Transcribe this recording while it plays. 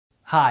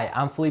Hi,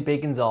 I'm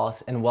Felipe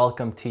Gonzalez, and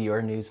welcome to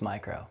your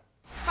Newsmicro.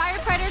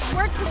 Firefighters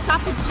work to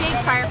stop the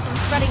Jake fire from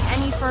spreading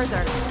any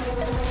further.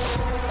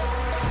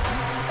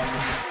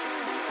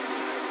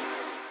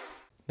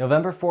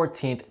 November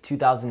 14th,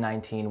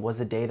 2019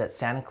 was a day that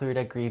Santa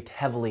Clarita grieved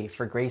heavily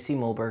for Gracie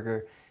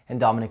Mulberger and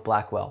Dominic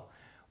Blackwell.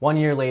 1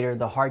 year later,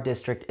 the Hart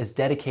District is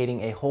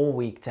dedicating a whole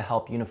week to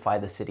help unify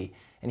the city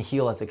and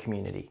heal as a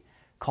community.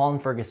 Colin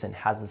Ferguson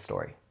has the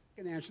story.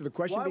 Answer the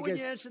question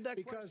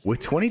With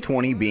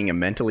 2020 being a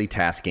mentally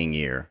tasking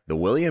year, the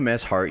William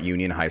S. Hart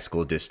Union High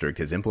School District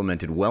has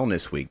implemented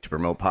Wellness Week to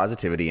promote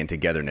positivity and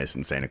togetherness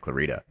in Santa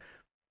Clarita.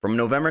 From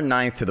November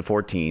 9th to the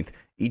 14th,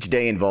 each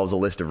day involves a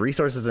list of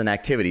resources and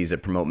activities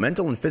that promote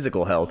mental and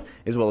physical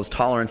health, as well as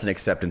tolerance and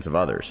acceptance of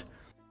others.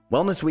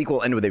 Wellness Week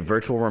will end with a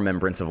virtual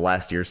remembrance of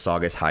last year's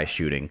Saugus High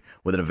shooting,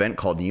 with an event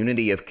called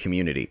Unity of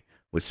Community,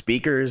 with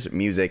speakers,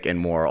 music, and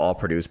more, all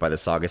produced by the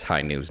Saugus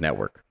High News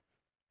Network.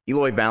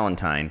 Eloy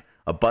Valentine,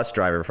 a bus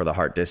driver for the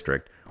Hart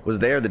District, was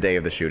there the day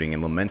of the shooting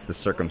and laments the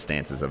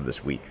circumstances of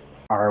this week.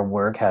 Our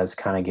work has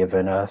kind of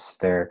given us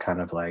their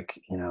kind of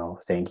like,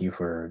 thank you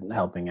for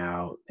helping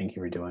out. Thank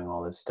you for doing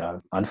all this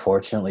stuff.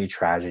 Unfortunately,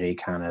 tragedy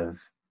kind of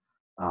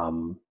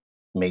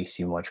makes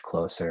you much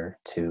closer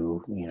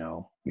to,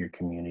 your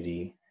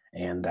community.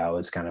 And that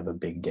was kind of a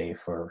big day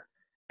for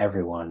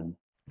everyone.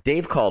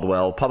 Dave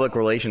Caldwell, Public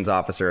Relations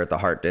Officer at the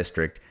Hart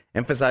District,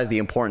 emphasized the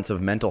importance of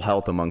mental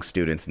health among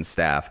students and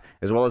staff,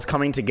 as well as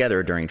coming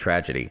together during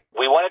tragedy.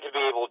 We wanted to be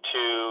able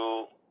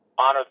to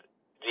honor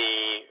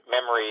the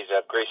memories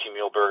of Gracie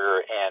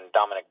Mulberger and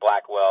Dominic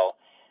Blackwell,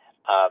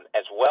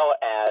 as well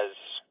as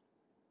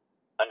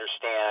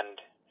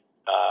understand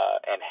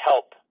and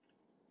help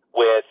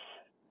with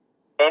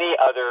any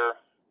other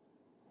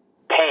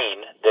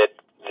pain that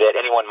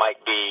anyone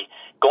might be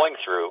going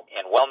through.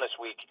 And Wellness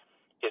Week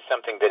is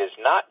something that is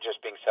not just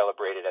being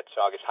celebrated at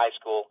Saugus High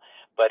School,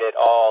 but at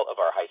all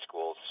of our high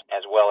schools,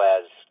 as well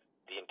as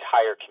the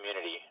entire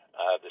community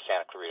of the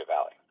Santa Clarita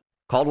Valley.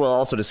 Caldwell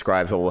also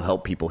describes what will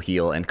help people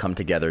heal and come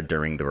together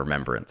during the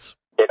remembrance.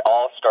 It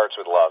all starts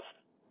with love.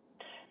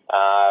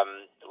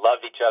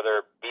 Love each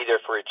other, be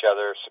there for each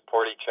other,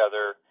 support each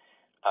other.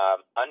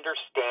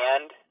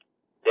 Understand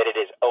that it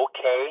is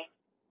okay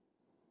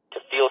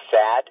to feel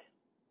sad.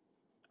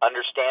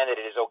 Understand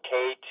that it is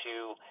okay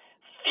to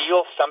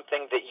feel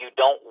something that you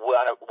don't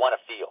want to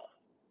feel.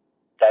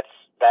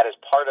 That is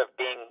part of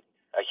being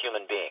a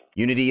human being.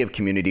 Unity of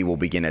Community will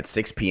begin at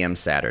 6 p.m.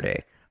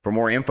 Saturday. For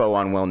more info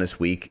on Wellness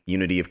Week,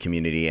 Unity of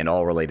Community, and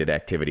all related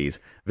activities,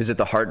 visit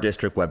the Hart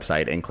District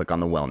website and click on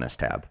the Wellness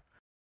tab.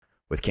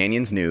 With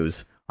Canyons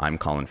News, I'm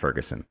Colin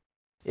Ferguson.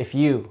 If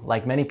you,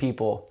 like many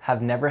people,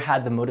 have never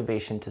had the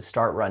motivation to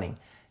start running,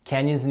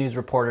 Canyons News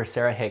reporter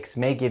Sarah Hicks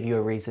may give you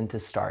a reason to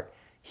start.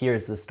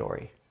 Here's the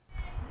story.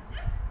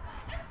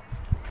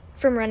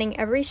 From running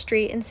every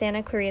street in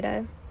Santa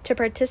Clarita to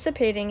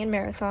participating in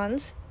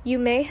marathons, you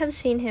may have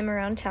seen him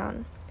around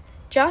town.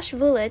 Josh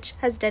Vulich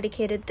has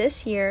dedicated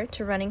this year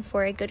to running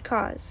for a good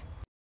cause.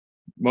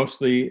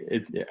 Mostly,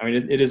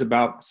 it is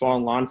about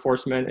fallen law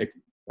enforcement.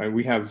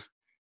 We have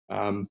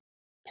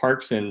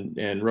parks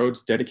and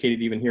roads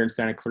dedicated even here in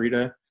Santa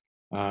Clarita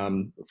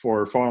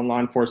for fallen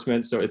law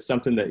enforcement. So it's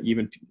something that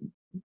even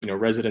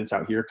residents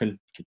out here can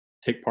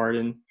take part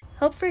in.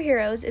 Hope for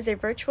Heroes is a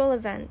virtual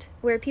event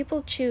where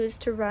people choose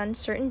to run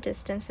certain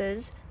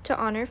distances to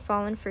honor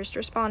fallen first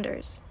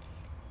responders.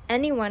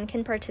 Anyone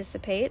can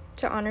participate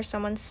to honor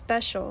someone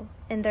special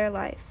in their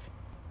life.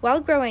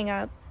 While growing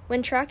up,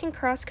 when track and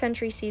cross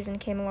country season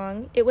came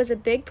along, it was a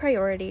big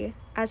priority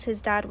as his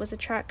dad was a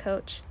track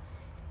coach.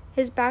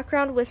 His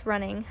background with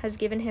running has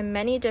given him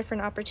many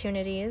different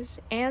opportunities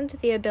and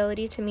the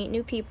ability to meet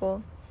new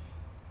people.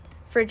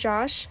 For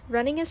Josh,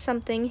 running is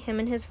something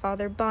him and his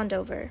father bond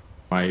over.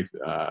 My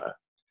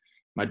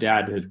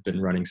dad had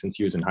been running since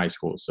he was in high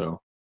school,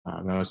 so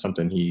that was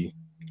something he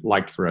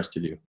liked for us to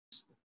do.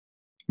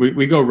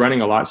 We go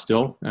running a lot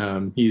still.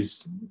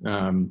 He's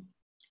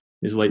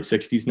his late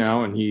 60s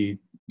now, and he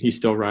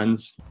still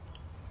runs.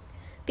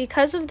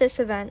 Because of this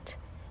event,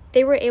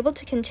 they were able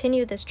to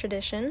continue this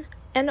tradition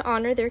and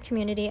honor their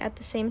community at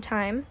the same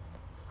time.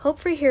 Hope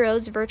for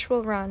Heroes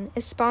virtual run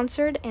is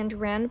sponsored and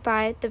ran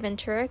by the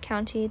Ventura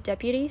County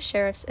Deputy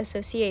Sheriff's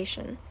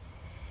Association.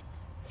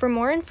 For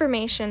more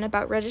information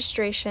about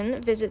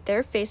registration, visit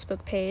their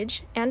Facebook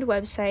page and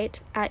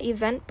website at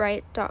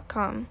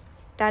eventbrite.com.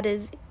 That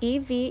is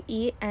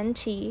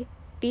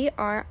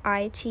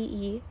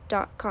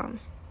eventbrite.com.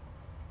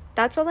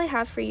 That's all I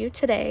have for you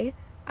today.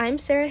 I'm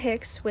Sarah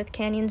Hicks with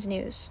Canyons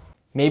News.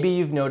 Maybe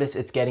you've noticed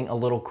it's getting a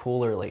little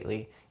cooler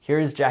lately.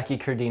 Here's Jackie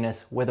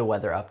Cardenas with a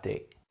weather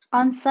update.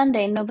 On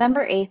Sunday,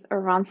 November 8th,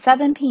 around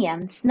 7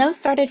 p.m., snow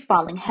started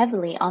falling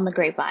heavily on the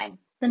Grapevine.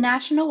 The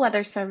National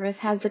Weather Service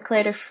has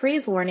declared a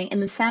freeze warning in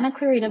the Santa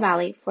Clarita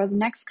Valley for the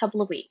next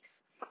couple of weeks.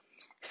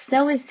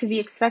 Snow is to be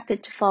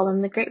expected to fall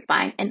in the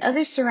Grapevine and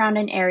other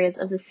surrounding areas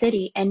of the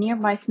city, and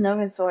nearby snow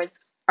resorts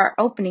are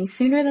opening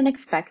sooner than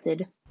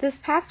expected. This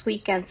past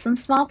weekend, some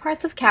small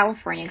parts of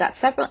California got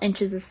several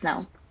inches of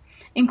snow,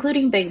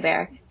 including Big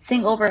Bear,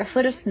 seeing over a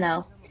foot of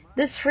snow,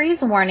 This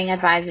freeze warning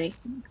advisory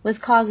was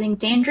causing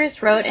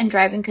dangerous road and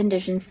driving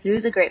conditions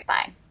through the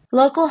Grapevine.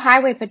 Local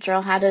highway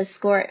patrol had to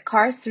escort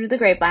cars through the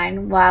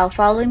Grapevine while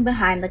following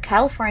behind the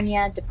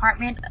California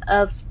Department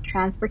of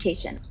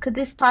Transportation. Could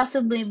this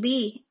possibly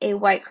be a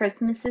white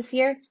Christmas this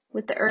year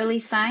with the early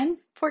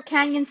signs? For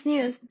Canyons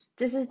News,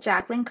 this is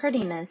Jacqueline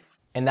Cardenas.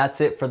 And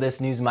that's it for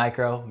this News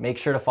Micro. Make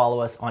sure to follow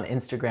us on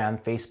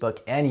Instagram, Facebook,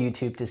 and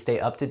YouTube to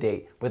stay up to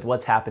date with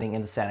what's happening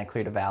in the Santa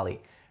Clarita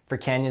Valley. For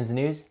Canyons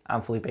News,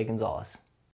 I'm Felipe Gonzalez.